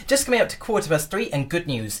Just coming up to 3:15, and good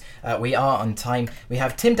news, we are on time. We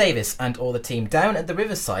have Tim Davis and all the team down at the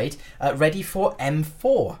Riverside, ready for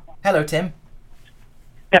M4. Hello, Tim.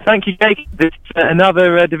 Yeah, thank you, Jake. This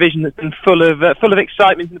another division that's been full of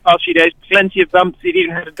excitement in the past few days. Plenty of bumps. It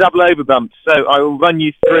even had a double over bump. So I will run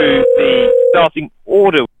you through the starting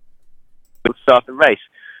order. We'll start the race.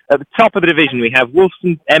 At the top of the division, we have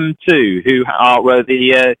Wolfson M2, who were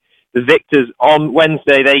the victors on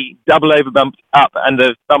Wednesday. They double over bumped up and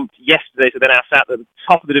have bumped yesterday, so they're now sat at the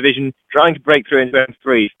top of the division, trying to break through into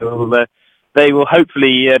M3. So they will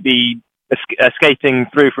hopefully be escaping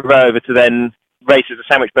through for Rover to then race as a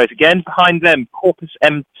sandwich boat again. Behind them, Corpus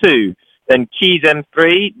M2, then Keys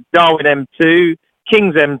M3, Darwin M2,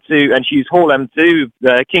 Kings M2 and Hughes Hall M2.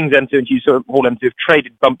 Kings M2 and Hughes Hall M2 have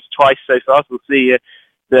traded bumps twice so far, so we'll see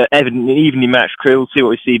the evenly matched crew. We'll see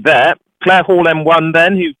what we see there. Clare Hall M1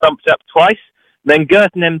 then, who've bumped up twice. Then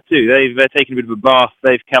Girton M2, they've taken a bit of a bath.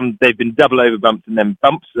 They've been double over bumped and then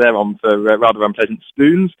bumps. They're on for rather unpleasant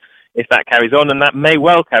spoons if that carries on, and that may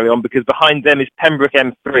well carry on because behind them is Pembroke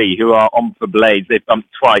M3, who are on for blades. They've bumped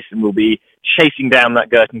twice and will be chasing down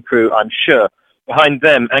that Girton crew, I'm sure. Behind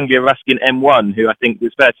them, Anglia Ruskin M1, who I think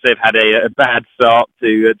it's fair to say have had a bad start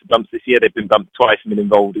to bumps this year. They've been bumped twice and been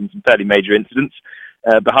involved in some fairly major incidents.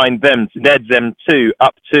 Behind them, St Ed's M2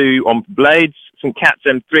 up 2 on for blades. St Cat's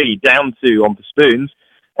M3 down 2 on for spoons.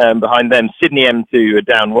 Behind them, Sydney M2 are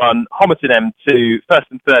down 1. Homerton M2, first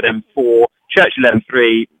and third M4, Churchill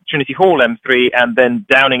M3, Trinity Hall M3, and then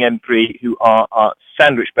Downing M3, who are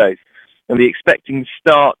sandwich boats. And we're expecting to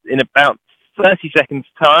start in about 30 seconds'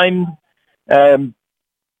 time.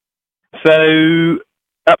 So,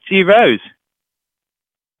 up to you, Rose.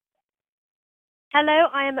 Hello,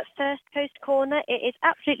 I am at First Coast Corner. It is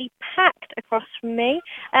absolutely packed across from me,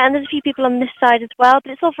 and there's a few people on this side as well,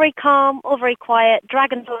 but it's all very calm, all very quiet,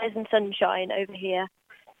 dragonflies and sunshine over here.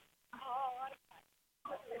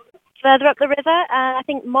 Further up the river, I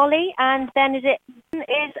think Molly, and then is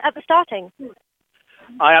at the starting.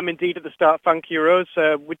 I am indeed at the start, thank you, Rose.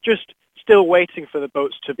 We're just still waiting for the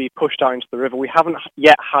boats to be pushed out into the river. We haven't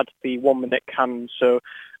yet had the 1 minute cannon, so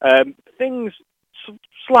things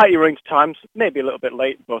slightly running to times, maybe a little bit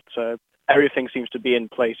late, but everything seems to be in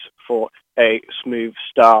place for a smooth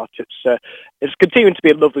start. It's continuing to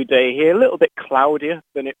be a lovely day here, a little bit cloudier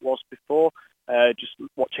than it was before. Just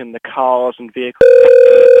watching the cars and vehicles,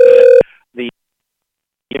 the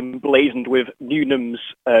emblazoned with Newnham's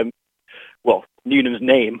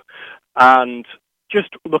name, and just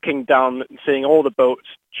looking down and seeing all the boats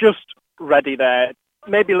just ready there.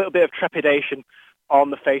 Maybe a little bit of trepidation on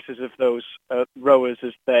the faces of those rowers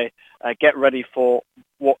as they get ready for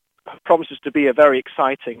what promises to be a very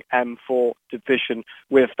exciting M4 division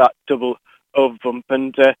with that double over bump,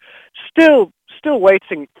 and still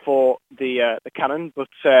waiting for the cannon, but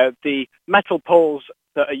the metal poles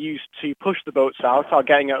that are used to push the boats out are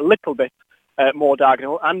getting a little bit more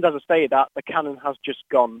diagonal, and as I say that, the cannon has just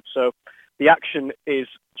gone, so the action is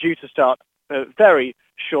due to start very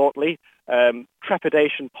shortly.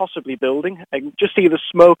 Trepidation possibly building. I can just see the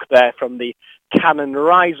smoke there from the cannon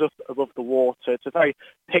rise up above the water. It's a very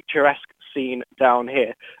picturesque scene down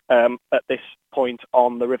here at this point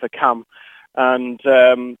on the River Cam. And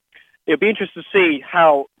it'll be interesting to see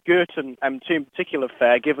how Girton M2 in particular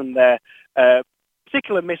fare, given their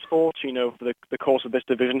particular misfortune over the course of this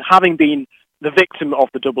division, having been the victim of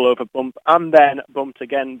the double over bump and then bumped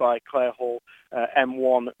again by Clare Hall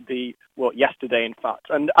M1 yesterday, in fact.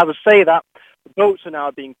 And as I say that, the boats are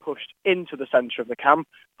now being pushed into the centre of the Cam.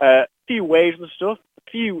 A few waves and stuff,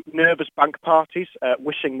 a few nervous bank parties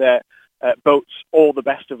wishing their boats all the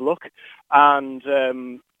best of luck.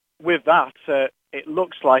 And with that, it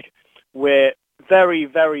looks like we're very,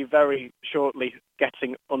 very, very shortly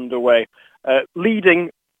getting underway.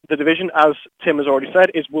 Leading the division, as Tim has already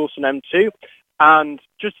said, is Wilson M2. And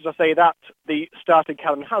just as I say that, the starting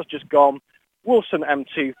cannon has just gone. Wilson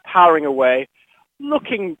M2 powering away,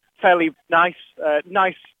 looking fairly nice,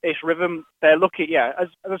 nice-ish rhythm. They're looking, as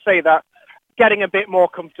I say that, getting a bit more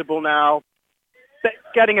comfortable now,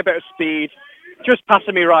 getting a bit of speed, just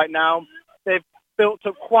passing me right now. They've built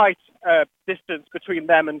up quite a distance between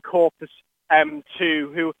them and Corpus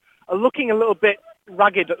M2, who are looking a little bit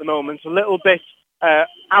ragged at the moment, a little bit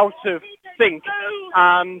out of sync,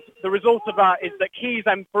 and the result of that is that Keys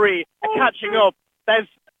M3 are catching up. There's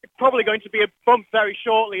probably going to be a bump very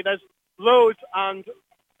shortly. There's loads, and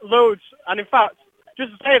in fact,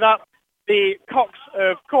 just to say that, the Cox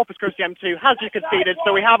of Corpus Christi M2 has just conceded,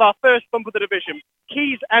 so we have our first bump of the division.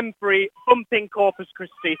 Keys M3 bumping Corpus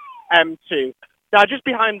Christi M2. Now, just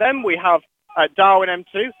behind them, we have Darwin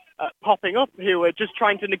M2 popping up, who are just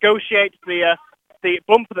trying to negotiate the the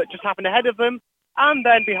bumper that just happened ahead of them, and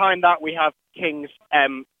then behind that we have Kings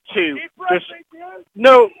M2. There's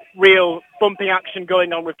no real bumping action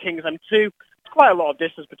going on with Kings M2. There's quite a lot of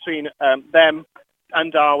distance between them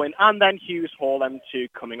and Darwin, and then Hughes Hall M2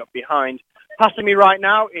 coming up behind. Passing me right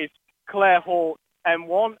now is Clare Hall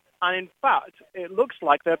M1, and in fact, it looks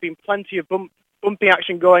like there have been plenty of bumping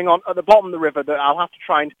action going on at the bottom of the river that I'll have to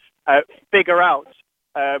try and figure out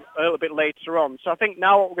a little bit later on. So I think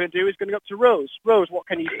now what we're going to do is going to go up to Rose. Rose, what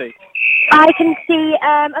can you see? I can see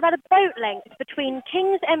about a boat length between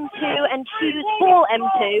Kings M2 and Hughes Hall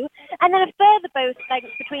M2, and then a further boat length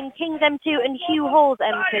between Kings M2 and Hugh Hall's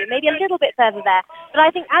M2, maybe a little bit further there. But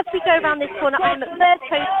I think as we go around this corner, I'm at First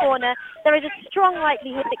Coast Corner, there is a strong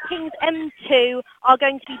likelihood that Kings M2 are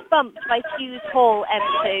going to be bumped by Hughes Hall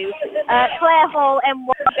M2. Clare Hall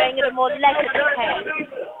M1 going at a more leisurely pace.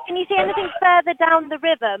 Can you see anything further down the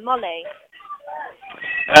river, Molly?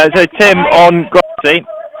 So Tim on Grossi.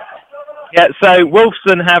 Yeah, so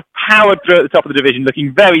Wolfson have powered through at the top of the division,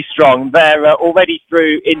 looking very strong. They're already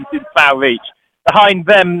through into the Plough Reach. Behind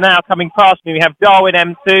them now, coming past me, we have Darwin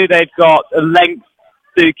M2. They've got a length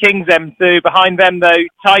to Kings M2. Behind them, though,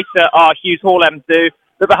 tighter are Hughes Hall M2.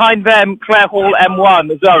 But behind them, Clare Hall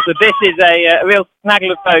M1 as well. So this is a real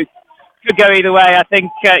snaggle of boats. Could go either way. I think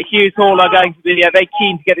Hughes Hall are going to be very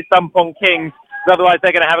keen to get this bump on Kings. Otherwise,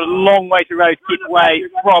 they're going to have a long way to row to keep away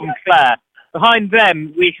from Clare. Behind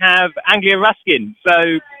them, we have Anglia Ruskin.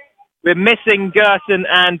 So we're missing Girton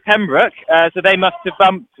and Pembroke. So they must have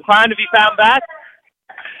bumped. Juan, have you found that?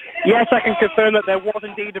 Yes, I can confirm that there was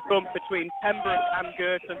indeed a bump between Pembroke and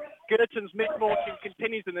Girton. Girton's misfortune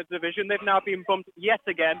continues in the division. They've now been bumped yet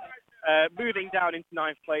again, moving down into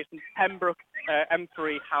 9th place, and Pembroke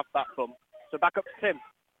M3 have that bump. So back up to Tim.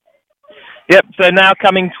 Yep, so now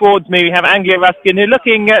coming towards me, we have Anglia Ruskin, who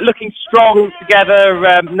are looking strong together.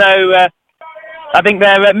 I think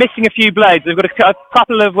they're missing a few blades. They've got a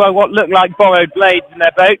couple of what look like borrowed blades in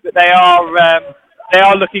their boat, but they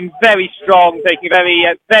are looking very strong, taking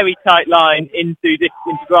a very tight line into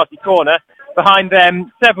Grassy Corner. Behind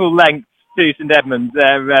them, several lengths to St Edmunds.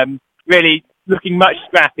 They're really looking much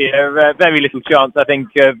scrappier. Very little chance, I think,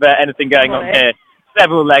 of anything going on here.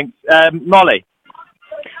 Several lengths. Molly.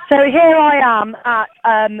 So here I am at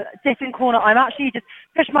Diffin Corner. I'm actually just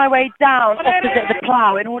pushed my way down opposite the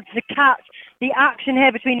Plough in order to catch the action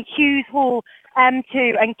here between Hughes Hall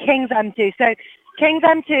M2 and Kings M2. So Kings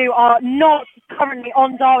M2 are not currently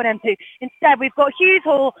on Darwin M2. Instead, we've got Hughes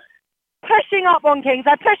Hall pushing up on Kings.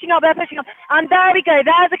 They're pushing up. And there we go.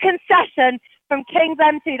 There's a concession from Kings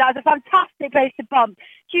M2. That was a fantastic place to bump.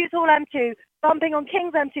 Hughes Hall M2 bumping on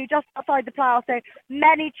Kings M2 just outside the Plough. So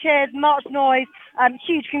many cheers, much noise.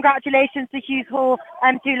 Huge congratulations to Hughes Hall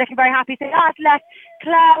M2, looking very happy. So that's left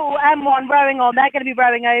Clare Hall M1 rowing on. They're going to be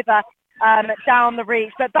rowing over down the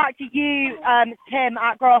reach. But back to you, Tim,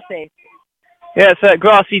 at Grassy. Yes, at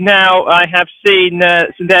Grassy now, I have seen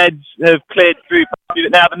St Ed's have cleared through.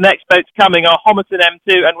 Now the next boats coming are Homerton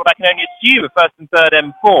M2 and what I can only assume are first and third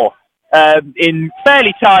M4. In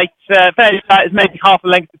fairly tight, there's maybe half a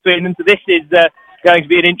length between them. So this is going to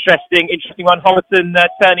be an interesting one. Homerton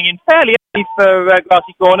turning in fairly early for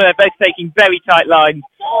Grassy Corner. They're both taking very tight lines,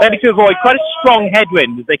 maybe to avoid quite a strong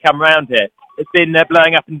headwind as they come round here. It's been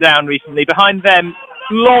blowing up and down recently. Behind them,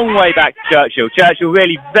 long way back to Churchill. Churchill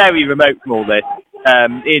really very remote from all this,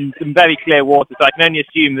 in some very clear water. So I can only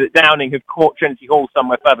assume that Downing have caught Trinity Hall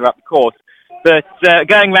somewhere further up the course. But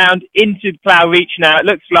going round into the Plough Reach now, it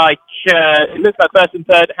looks like first and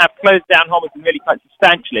third have closed down Homerton really quite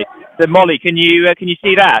substantially. So Molly, can you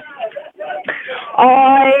see that?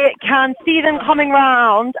 I can see them coming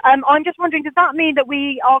round. I'm just wondering, does that mean that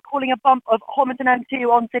we are calling a bump of Homerton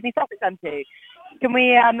M2 on Sydney Sussex M2? Can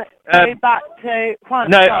we go back to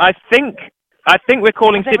Juan? No, I think we're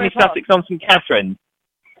calling Sydney Sussex on St Catherine.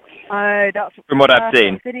 Oh, that's from what I've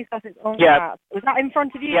seen. Sydney Sussex on Yeah. Was that in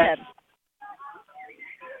front of you? Yes.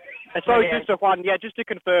 Sorry, just Juan. Yeah, just to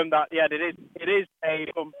confirm that. Yeah, it is a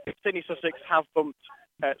bump. Sydney Sussex have bumped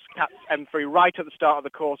Cats M3 right at the start of the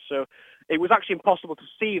course, so it was actually impossible to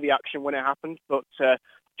see the action when it happened. But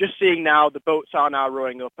just seeing now, the boats are now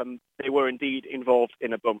rowing up, and they were indeed involved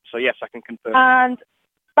in a bump. So yes, I can confirm. And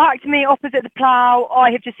back to me opposite the Plough,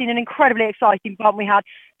 I have just seen an incredibly exciting bump. We had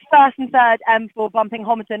first and third M4 bumping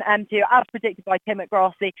Homerton M2 as predicted by Tim at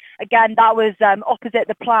Grassy. Again, that was opposite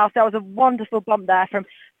the Plough, so that was a wonderful bump there from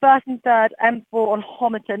first and third M4 on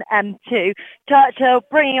Homerton M2. Churchill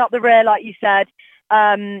bringing up the rear, like you said,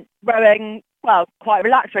 rowing, well, quite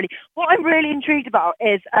relaxed really. What I'm really intrigued about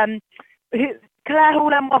is Clare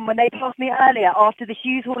Hall M1, when they passed me earlier after the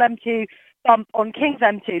Hughes Hall M2 bump on Kings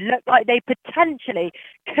M2 looked like they potentially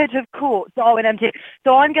could have caught Darwin M2.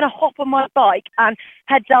 So I'm going to hop on my bike and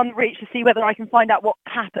head down the reach to see whether I can find out what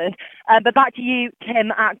happened. But back to you,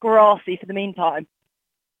 Tim, at Grassy for the meantime.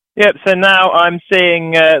 Yep, so now I'm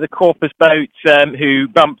seeing the Corpus boats who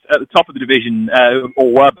bumped at the top of the division,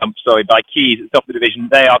 or were bumped, sorry, by Keys at the top of the division.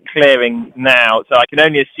 They are clearing now, so I can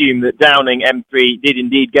only assume that Downing M3 did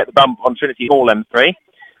indeed get the bump on Trinity Hall M3.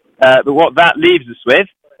 But what that leaves us with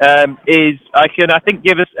is I think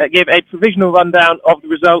give a provisional rundown of the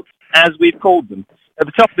results as we've called them. At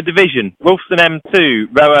the top of the division, Wolfson M2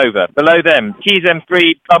 row over. Below them, Keys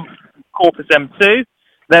M3 bumped Corpus M2.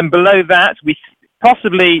 Then below that, we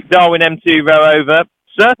possibly Darwin M2 row over,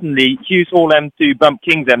 certainly Hughes Hall M2 bump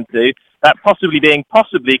Kings M2, that possibly being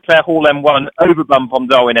Clare Hall M1 over bump on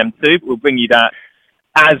Darwin M2. We'll bring you that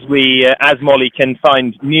as Molly can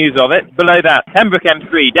find news of it. Below that, Pembroke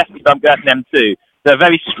M3 definitely bump Girton M2. So a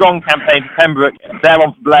very strong campaign for Pembroke. They're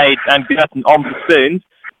on for Blades and Girton on for Spoons.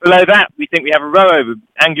 Below that, we think we have a row over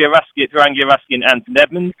Anglia Ruskin and St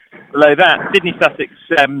Edmunds. Below that, Sydney Sussex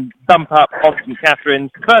bump up on St Catherine's.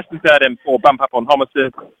 First and third M4 bump up on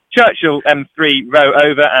Homerton. Churchill M3 row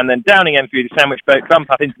over, and then Downing M3, the sandwich boat, bump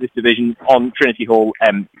up into this division on Trinity Hall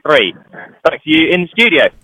M3. Back to you in the studio.